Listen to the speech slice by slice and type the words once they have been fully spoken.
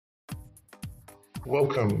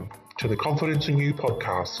Welcome to the Confidence in You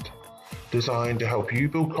podcast, designed to help you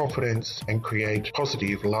build confidence and create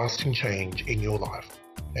positive, lasting change in your life.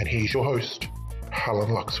 And here's your host,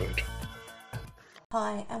 Helen Luxford.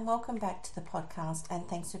 Hi, and welcome back to the podcast, and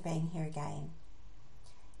thanks for being here again.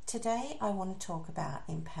 Today I want to talk about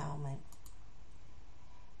empowerment.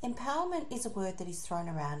 Empowerment is a word that is thrown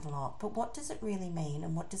around a lot, but what does it really mean,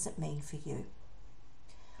 and what does it mean for you?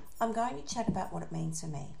 I'm going to chat about what it means for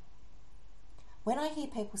me. When I hear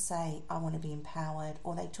people say, I want to be empowered,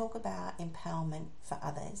 or they talk about empowerment for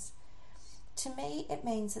others, to me it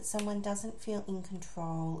means that someone doesn't feel in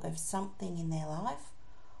control of something in their life,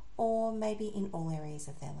 or maybe in all areas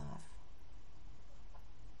of their life.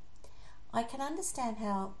 I can understand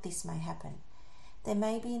how this may happen. There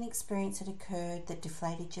may be an experience that occurred that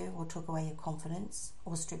deflated you, or took away your confidence,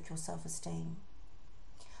 or stripped your self-esteem.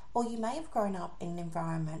 Or you may have grown up in an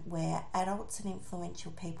environment where adults and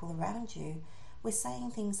influential people around you were saying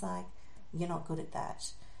things like, you're not good at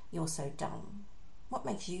that, you're so dumb, what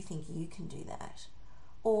makes you think you can do that?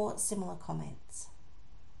 Or similar comments.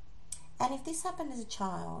 And if this happened as a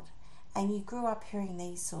child and you grew up hearing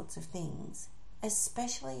these sorts of things,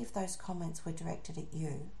 especially if those comments were directed at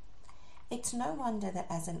you, it's no wonder that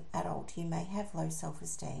as an adult you may have low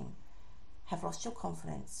self-esteem, have lost your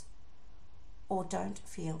confidence, or don't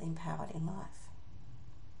feel empowered in life.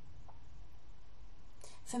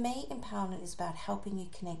 For me, empowerment is about helping you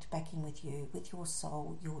connect back in with you, with your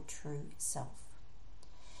soul, your true self.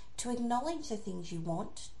 To acknowledge the things you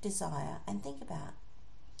want, desire, and think about,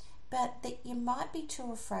 but that you might be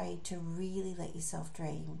too afraid to really let yourself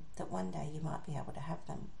dream that one day you might be able to have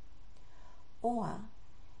them. Or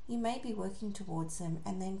you may be working towards them,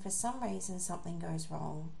 and then for some reason something goes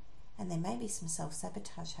wrong, and there may be some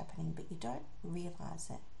self-sabotage happening, but you don't realise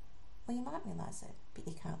it. Or you might realise it, but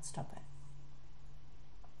you can't stop it.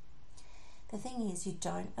 The thing is, you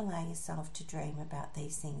don't allow yourself to dream about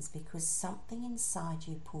these things because something inside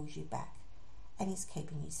you pulls you back and is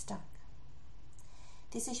keeping you stuck.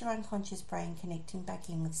 This is your unconscious brain connecting back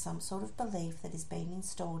in with some sort of belief that has been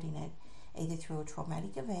installed in it, either through a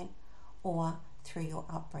traumatic event or through your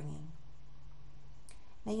upbringing.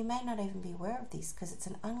 Now, you may not even be aware of this because it's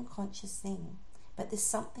an unconscious thing, but there's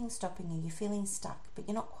something stopping you. You're feeling stuck, but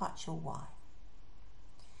you're not quite sure why.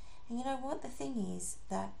 And you know what? The thing is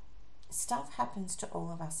that stuff happens to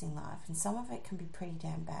all of us in life, and some of it can be pretty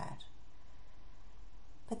damn bad.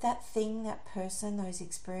 But that thing, that person, those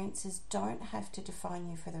experiences don't have to define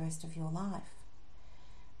you for the rest of your life.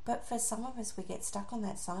 But for some of us, we get stuck on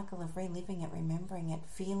that cycle of reliving it, remembering it,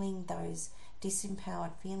 feeling those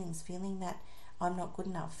disempowered feelings, feeling that I'm not good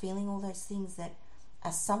enough, feeling all those things that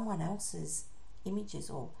are someone else's images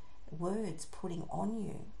or words putting on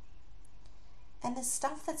you. And the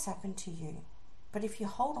stuff that's happened to you. But if you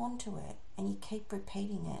hold on to it and you keep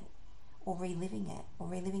repeating it or reliving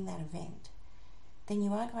that event, then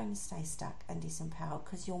you are going to stay stuck and disempowered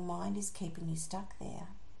because your mind is keeping you stuck there.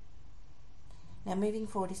 Now, moving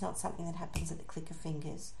forward is not something that happens at the click of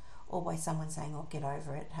fingers or by someone saying, oh, get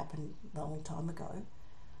over it, happened a long time ago.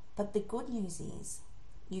 But the good news is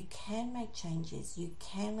you can make changes. You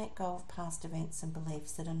can let go of past events and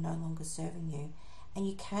beliefs that are no longer serving you. And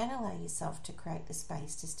you can allow yourself to create the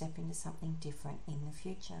space to step into something different in the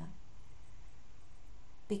future.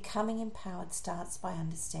 Becoming empowered starts by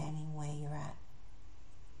understanding where you're at,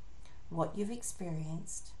 what you've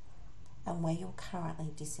experienced, and where you're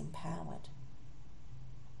currently disempowered.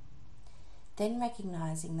 Then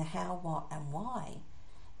recognizing the how, what, and why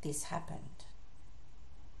this happened.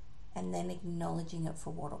 And then acknowledging it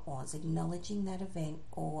for what it was, acknowledging that event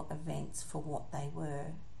or events for what they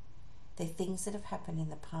were. They're things that have happened in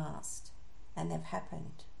the past, and they've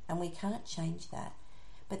happened, and we can't change that.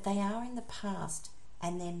 But they are in the past,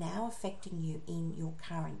 and they're now affecting you in your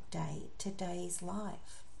current day, today's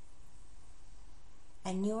life.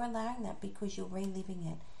 And you're allowing that because you're reliving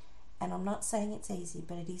it. And I'm not saying it's easy,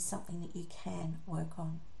 but it is something that you can work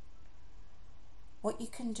on. What you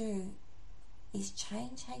can do is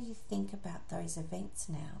change how you think about those events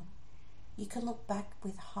now. You can look back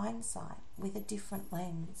with hindsight, with a different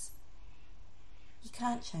lens. You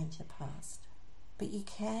can't change the past, but you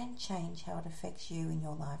can change how it affects you in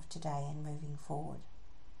your life today and moving forward.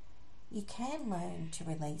 You can learn to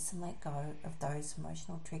release and let go of those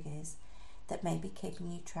emotional triggers that may be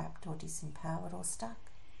keeping you trapped or disempowered or stuck.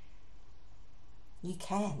 You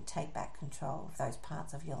can take back control of those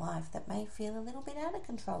parts of your life that may feel a little bit out of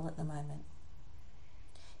control at the moment.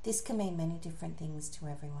 This can mean many different things to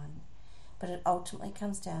everyone, but it ultimately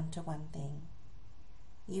comes down to one thing: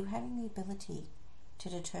 you having the ability to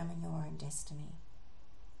determine your own destiny.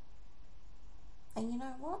 And you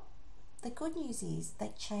know what? The good news is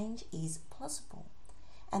that change is possible,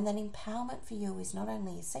 and that empowerment for you is not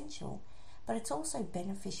only essential, but it's also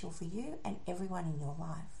beneficial for you and everyone in your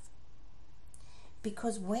life.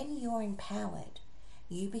 Because when you're empowered,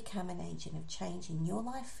 you become an agent of change in your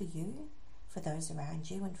life for you, for those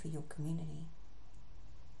around you, and for your community.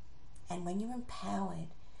 And when you're empowered,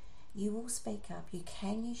 you will speak up. You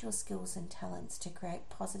can use your skills and talents to create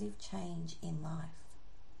positive change in life.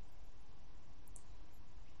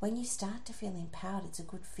 When you start to feel empowered, it's a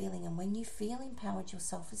good feeling. And when you feel empowered, your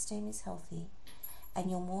self-esteem is healthy and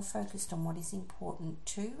you're more focused on what is important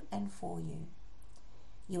to and for you.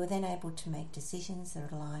 You are then able to make decisions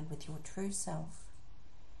that are aligned with your true self.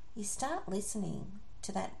 You start listening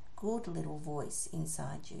to that good little voice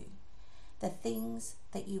inside you, the things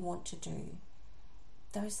that you want to do,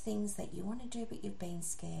 those things that you want to do but you've been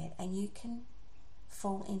scared, and you can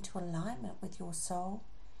fall into alignment with your soul,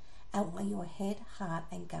 and where your head, heart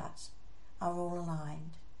and gut are all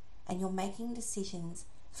aligned, and you're making decisions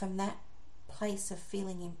from that place of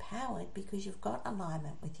feeling empowered because you've got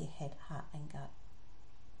alignment with your head, heart and gut.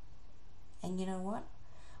 And you know what?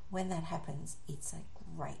 When that happens, it's a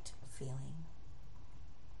great feeling.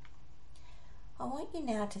 I want you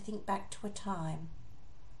now to think back to a time,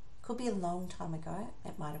 could be a long time ago,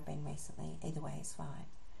 it might have been recently, either way is fine.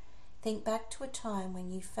 Think back to a time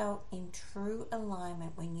when you felt in true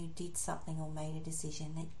alignment, when you did something or made a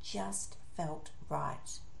decision that just felt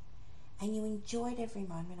right. And you enjoyed every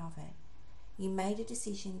moment of it. You made a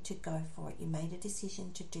decision to go for it. You made a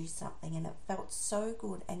decision to do something and it felt so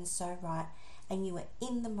good and so right. And you were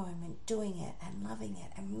in the moment doing it and loving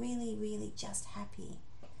it and really, really just happy.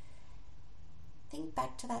 Think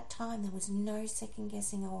back to that time. There was no second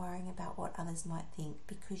guessing or worrying about what others might think,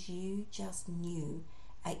 because you just knew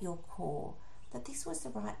at your core that this was the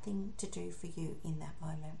right thing to do for you in that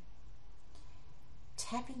moment.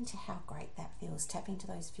 Tap into how great that feels. Tap into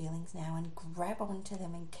those feelings now and grab onto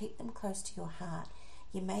them and keep them close to your heart.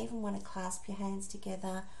 You may even want to clasp your hands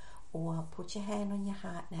together or put your hand on your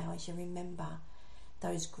heart now as you remember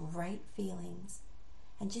those great feelings,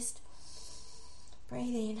 and just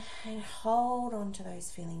breathe in and hold on to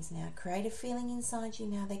those feelings now. Create a feeling inside you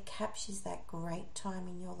now that captures that great time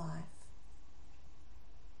in your life.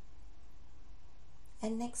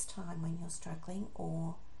 And next time when you're struggling,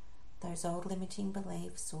 or those old limiting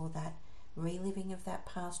beliefs or that reliving of that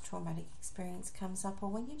past traumatic experience comes up, or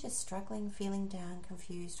when you're just struggling, feeling down,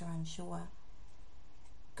 confused or unsure,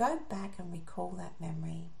 go back and recall that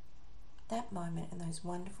memory, that moment and those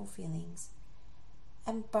wonderful feelings,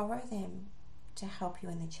 and borrow them to help you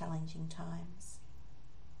in the challenging times.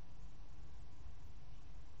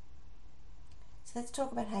 So let's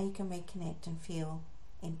talk about how you can reconnect and feel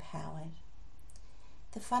empowered.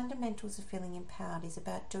 The fundamentals of feeling empowered is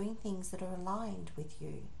about doing things that are aligned with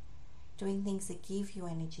you, doing things that give you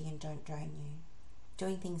energy and don't drain you,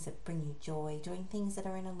 doing things that bring you joy, doing things that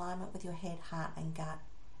are in alignment with your head, heart and gut,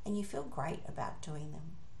 and you feel great about doing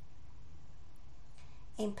them.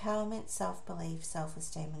 Empowerment, self-belief,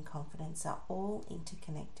 self-esteem and confidence are all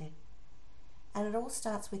interconnected, and it all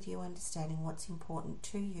starts with you understanding what's important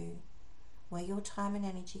to you, where your time and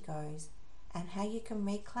energy goes, and how you can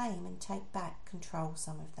reclaim and take back control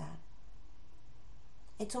some of that.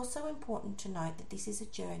 It's also important to note that this is a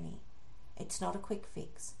journey. It's not a quick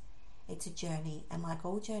fix. It's a journey, and like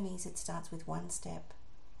all journeys, it starts with one step,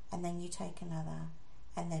 and then you take another,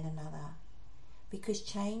 and then another. Because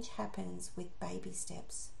change happens with baby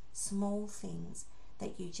steps, small things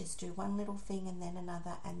that you just do one little thing and then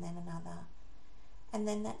another and then another. And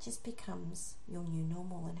then that just becomes your new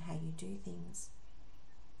normal and how you do things.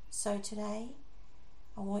 So today,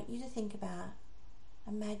 I want you to think about,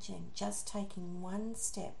 imagine just taking one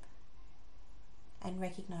step and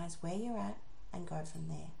recognize where you're at and go from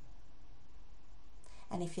there.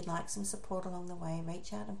 And if you'd like some support along the way,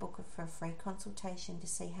 reach out and book for a free consultation to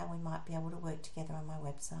see how we might be able to work together on my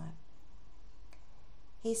website.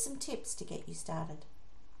 Here's some tips to get you started.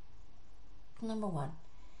 Number 1,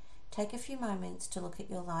 take a few moments to look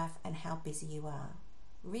at your life and how busy you are.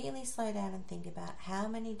 Really slow down and think about how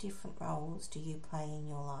many different roles do you play in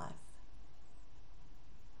your life.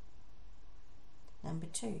 Number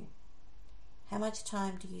 2, how much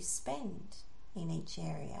time do you spend in each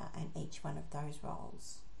area and each one of those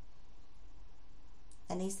roles?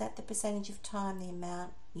 And is that the percentage of time, the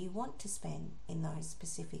amount you want to spend in those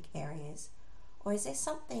specific areas? Or is there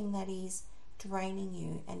something that is draining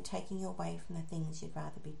you and taking you away from the things you'd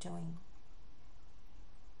rather be doing?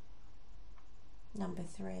 Number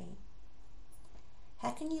 3,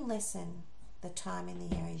 how can you lessen the time in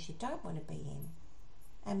the areas you don't want to be in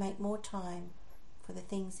and make more time for the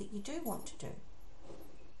things that you do want to do?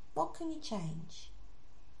 What can you change?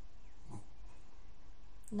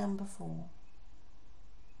 Number 4.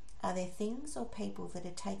 Are there things or people that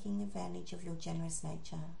are taking advantage of your generous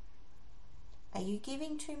nature? Are you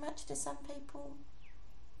giving too much to some people?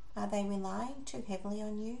 Are they relying too heavily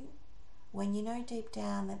on you when you know deep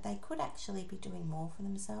down that they could actually be doing more for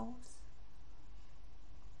themselves?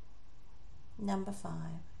 Number 5.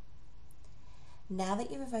 Now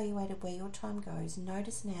that you've evaluated where your time goes,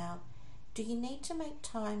 notice now, do you need to make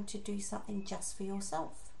time to do something just for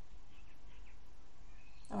yourself?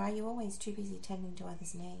 Or are you always too busy tending to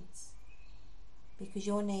others' needs? Because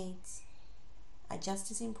your needs are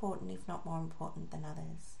just as important, if not more important, than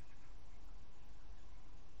others.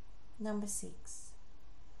 Number 6.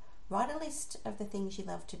 Write a list of the things you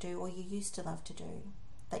love to do or you used to love to do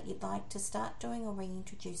that you'd like to start doing or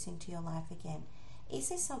reintroduce into your life again. Is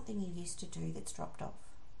there something you used to do that's dropped off?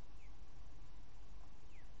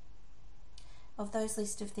 Of those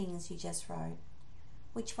list of things you just wrote,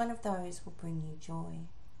 which one of those will bring you joy?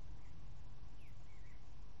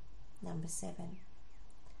 Number 7.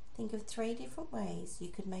 Think of 3 different ways you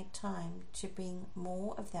could make time to bring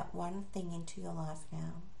more of that one thing into your life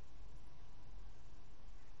now.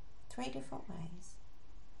 3 different ways.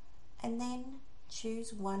 And then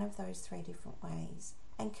choose one of those 3 different ways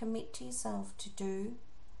and commit to yourself to do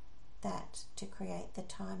that, to create the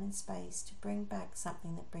time and space to bring back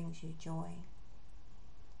something that brings you joy.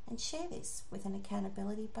 And share this with an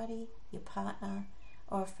accountability buddy, your partner,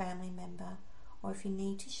 or a family member, or if you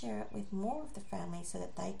need to share it with more of the family so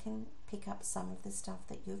that they can pick up some of the stuff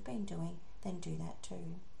that you've been doing, then do that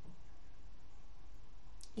too.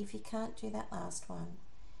 If you can't do that last one,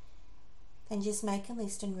 then just make a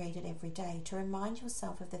list and read it every day to remind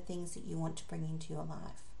yourself of the things that you want to bring into your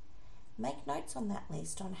life. Make notes on that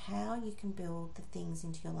list on how you can build the things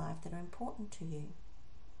into your life that are important to you.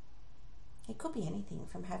 It could be anything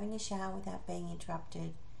from having a shower without being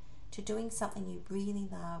interrupted, to doing something you really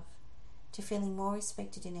love, to feeling more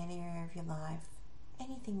respected in any area of your life.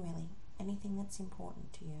 Anything really, anything that's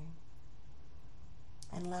important to you.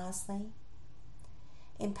 And lastly,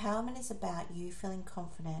 empowerment is about you feeling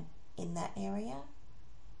confident in that area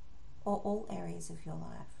or all areas of your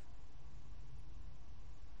life.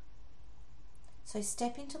 So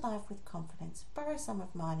step into life with confidence. Borrow some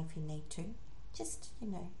of mine if you need to. Just,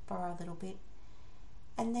 borrow a little bit.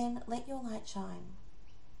 And then let your light shine,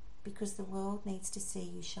 because the world needs to see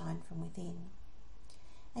you shine from within.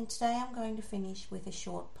 And today I'm going to finish with a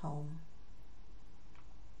short poem.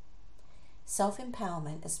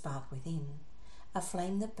 Self-empowerment, a spark within, a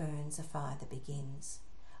flame that burns, a fire that begins,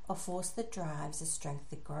 a force that drives, a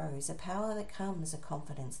strength that grows, a power that comes, a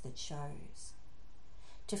confidence that shows.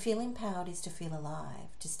 To feel empowered is to feel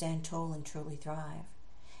alive, to stand tall and truly thrive.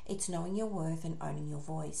 It's knowing your worth and owning your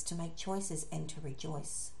voice, to make choices and to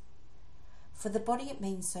rejoice. For the body it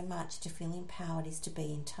means so much. To feel empowered is to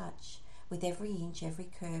be in touch with every inch, every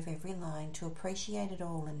curve, every line, to appreciate it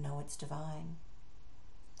all and know it's divine.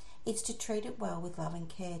 It's to treat it well with love and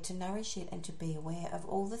care, to nourish it and to be aware of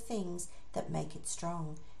all the things that make it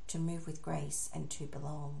strong, to move with grace and to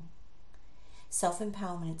belong.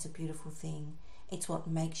 Self-empowerment, it's a beautiful thing. It's what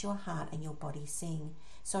makes your heart and your body sing.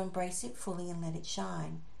 So embrace it fully and let it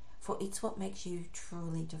shine, for it's what makes you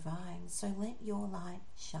truly divine. So let your light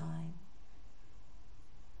shine.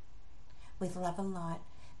 With love and light,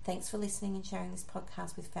 thanks for listening and sharing this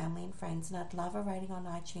podcast with family and friends. And I'd love a rating on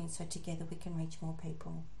iTunes so together we can reach more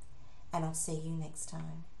people. And I'll see you next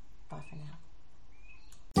time. Bye for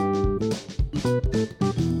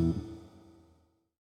now.